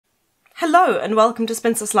Hello and welcome to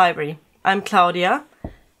Spinster's Library. I'm Claudia,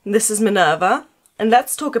 and this is Minerva, and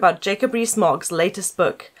let's talk about Jacob Rees-Mogg's latest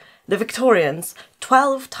book, The Victorians,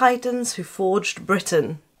 12 Titans Who Forged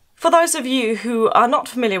Britain. For those of you who are not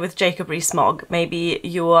familiar with Jacob Rees-Mogg, maybe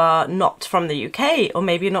you are not from the UK, or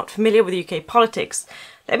maybe you're not familiar with UK politics,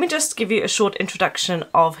 let me just give you a short introduction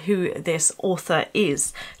of who this author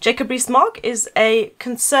is. Jacob Rees-Mogg is a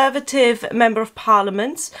Conservative Member of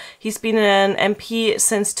Parliament. He's been an MP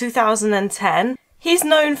since 2010. He's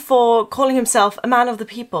known for calling himself a man of the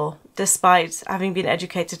people, despite having been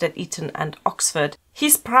educated at Eton and Oxford.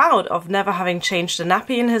 He's proud of never having changed a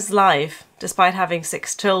nappy in his life, despite having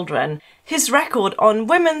 6 children. His record on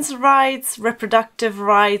women's rights, reproductive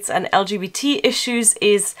rights and LGBT issues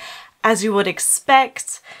is as you would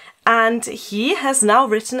expect, and he has now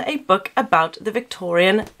written a book about the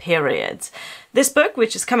Victorian period. This book,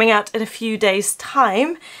 which is coming out in a few days'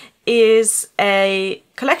 time, is a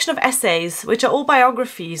collection of essays which are all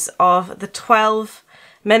biographies of the 12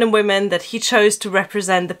 men and women that he chose to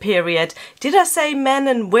represent the period. Did I say men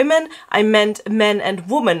and women? I meant men and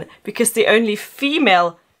woman, because the only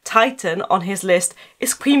female titan on his list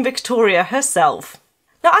is Queen Victoria herself.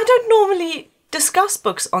 Now, I don't normally discuss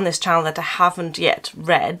books on this channel that I haven't yet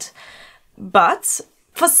read, but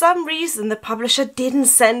for some reason the publisher didn't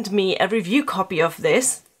send me a review copy of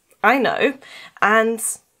this, I know, and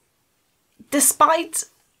despite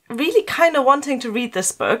really kind of wanting to read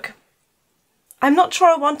this book, I'm not sure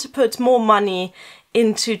I want to put more money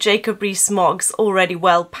into Jacob Rees-Mogg's already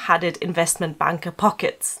well-padded investment banker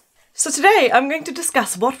pockets. So today I'm going to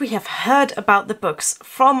discuss what we have heard about the books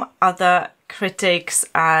from other critics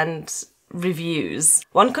and reviews.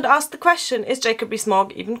 One could ask the question, is Jacob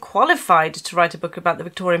Rees-Mogg even qualified to write a book about the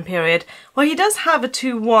Victorian period? Well, he does have a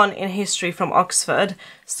 2-1 in history from Oxford,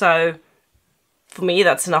 so for me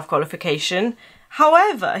that's enough qualification.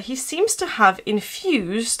 However, he seems to have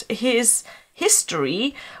infused his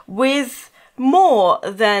history with more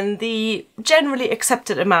than the generally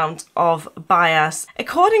accepted amount of bias.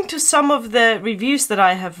 According to some of the reviews that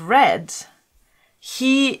I have read,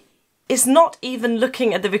 he is not even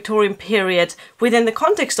looking at the Victorian period within the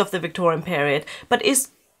context of the Victorian period, but is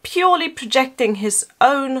purely projecting his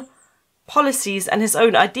own policies and his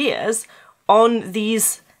own ideas on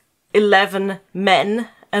these 11 men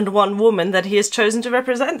and 1 woman that he has chosen to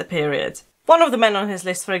represent the period. One of the men on his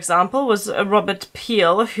list, for example, was Robert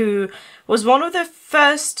Peel, who was one of the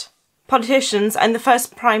first politicians and the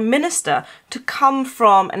first Prime Minister to come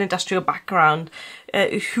from an industrial background,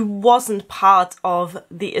 who wasn't part of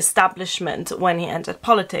the establishment when he entered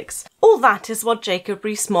politics. All that is what Jacob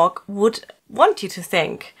Rees-Mogg would want you to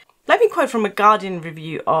think. Let me quote from a Guardian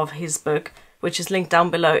review of his book, which is linked down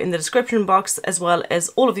below in the description box, as well as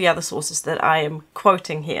all of the other sources that I am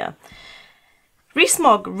quoting here.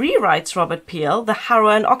 Rees-Mogg rewrites Robert Peel, the Harrow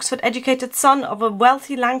and Oxford-educated son of a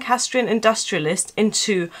wealthy Lancastrian industrialist,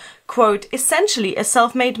 into, quote, essentially a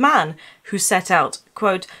self-made man who set out,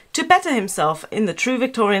 quote, to better himself in the true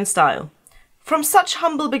Victorian style. From such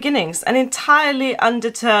humble beginnings, and entirely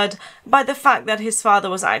undeterred by the fact that his father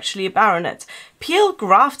was actually a baronet, Peel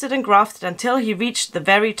grafted and grafted until he reached the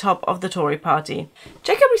very top of the Tory party.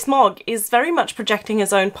 Jacob Rees-Mogg is very much projecting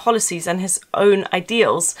his own policies and his own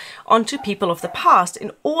ideals onto people of the past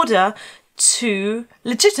in order to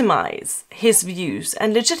legitimise his views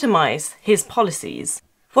and legitimise his policies.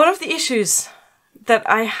 One of the issues that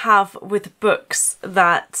I have with books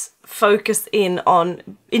that focus in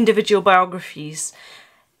on individual biographies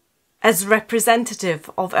as representative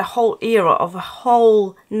of a whole era, of a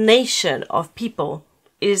whole nation of people,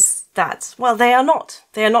 is that, well, they are not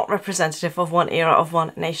representative of one era, of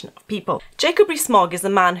one nation of people. Jacob Rees-Mogg is a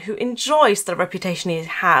man who enjoys the reputation he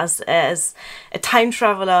has as a time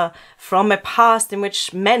traveller from a past in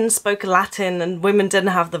which men spoke Latin and women didn't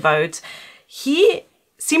have the vote. He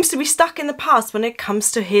seems to be stuck in the past when it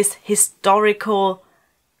comes to his historical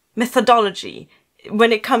methodology,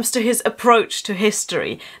 when it comes to his approach to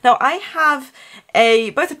history. Now, I have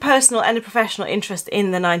both a personal and a professional interest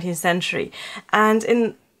in the 19th century, and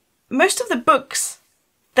in most of the books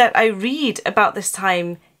that I read about this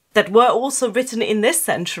time that were also written in this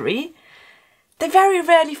century, they very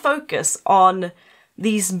rarely focus on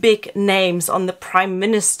these big names, on the prime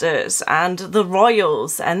ministers and the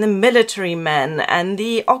royals and the military men and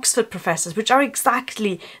the Oxford professors, which are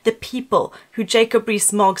exactly the people who Jacob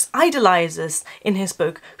Rees-Mogg idolises in his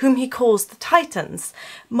book, whom he calls the Titans.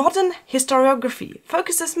 Modern historiography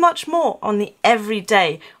focuses much more on the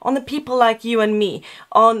everyday, on the people like you and me,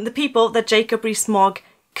 on the people that Jacob Rees-Mogg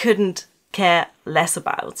couldn't care less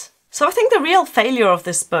about. So I think the real failure of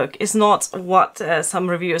this book is not what some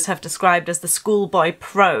reviewers have described as the schoolboy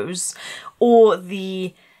prose or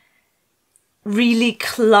the really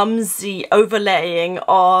clumsy overlaying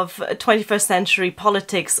of 21st century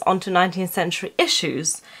politics onto 19th century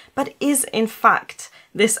issues, but is in fact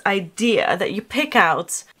this idea that you pick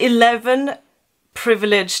out 11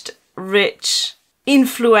 privileged, rich,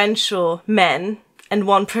 influential men and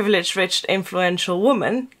one privileged, rich, influential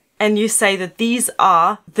woman, and you say that these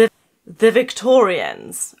are the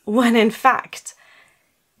Victorians, when in fact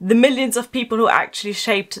the millions of people who actually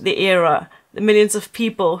shaped the era, the millions of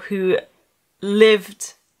people who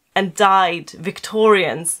lived and died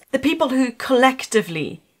Victorians, the people who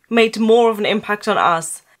collectively made more of an impact on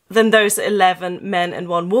us than those 11 men and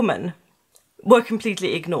one woman, were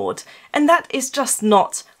completely ignored. And that is just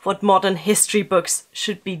not what modern history books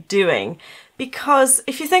should be doing. Because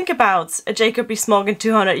if you think about a Jacob Rees-Mogg in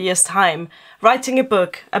 200 years' time writing a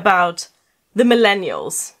book about the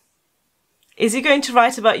millennials, is he going to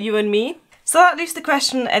write about you and me? So that leaves the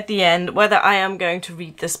question at the end whether I am going to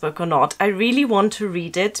read this book or not. I really want to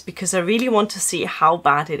read it because I really want to see how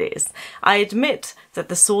bad it is. I admit that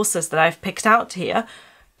the sources that I've picked out here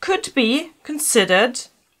could be considered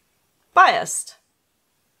biased.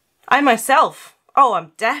 I myself,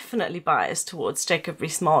 I'm definitely biased towards Jacob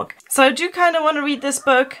Rees-Mogg. So I do kind of want to read this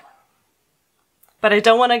book, but I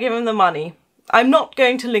don't want to give him the money. I'm not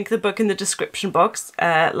going to link the book in the description box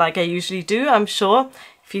like I usually do, I'm sure.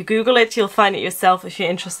 If you Google it, you'll find it yourself if you're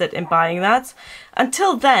interested in buying that.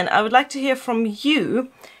 Until then, I would like to hear from you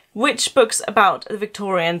which books about the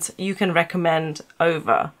Victorians you can recommend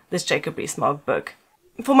over this Jacob Rees-Mogg book.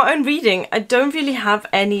 For my own reading, I don't really have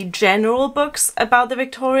any general books about the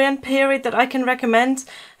Victorian period that I can recommend,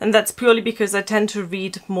 and that's purely because I tend to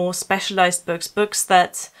read more specialized books, books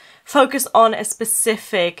that focus on a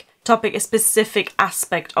specific topic, a specific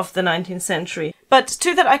aspect of the 19th century. But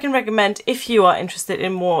two that I can recommend if you are interested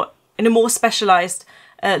in a more specialized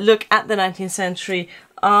look at the 19th century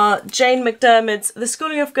are Jane McDermid's The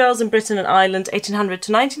Schooling of Girls in Britain and Ireland 1800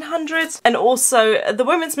 to 1900, and also The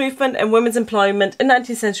Women's Movement and Women's Employment in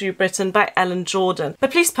 19th Century Britain by Ellen Jordan.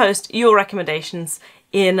 But please post your recommendations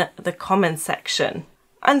in the comments section.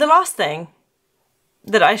 And the last thing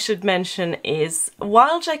that I should mention is,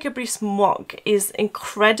 while Jacob Rees-Mogg is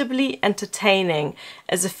incredibly entertaining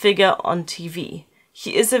as a figure on TV,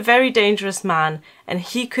 he is a very dangerous man and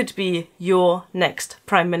he could be your next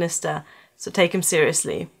Prime Minister. So take him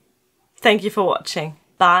seriously. Thank you for watching.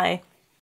 Bye.